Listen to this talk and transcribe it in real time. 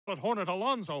chocolate hornet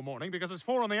Alonzo morning because it's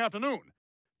 4 in the afternoon.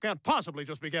 Can't possibly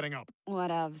just be getting up.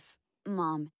 Whatevs.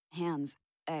 Mom, hands,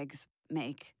 eggs,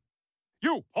 make.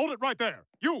 You, hold it right there.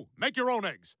 You, make your own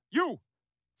eggs. You,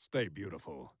 stay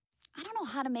beautiful. I don't know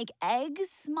how to make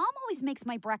eggs. Mom always makes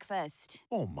my breakfast.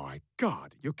 Oh my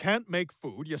God, you can't make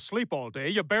food, you sleep all day,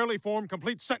 you barely form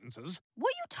complete sentences. What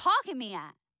are you talking me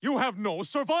at? You have no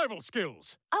survival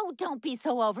skills. Oh, don't be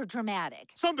so overdramatic.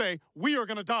 Someday, we are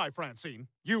gonna die, Francine.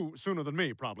 You sooner than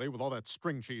me, probably, with all that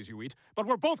string cheese you eat. But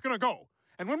we're both gonna go.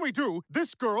 And when we do,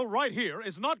 this girl right here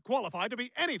is not qualified to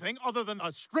be anything other than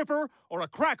a stripper or a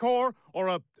crack whore or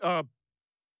I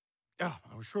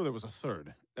was sure there was a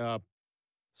third.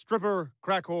 Stripper,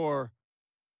 crack whore,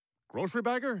 grocery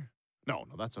bagger? No,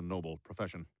 that's a noble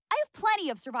profession. I have plenty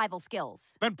of survival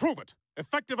skills. Then prove it.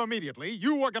 Effective immediately,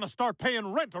 you are gonna start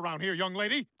paying rent around here, young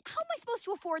lady. How am I supposed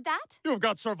to afford that? You've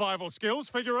got survival skills,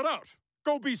 figure it out.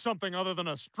 Go be something other than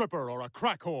a stripper or a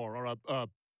crack whore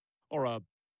or a...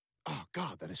 Oh,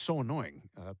 God, that is so annoying.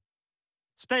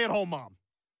 Stay-at-home mom.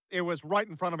 It was right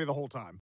in front of me the whole time.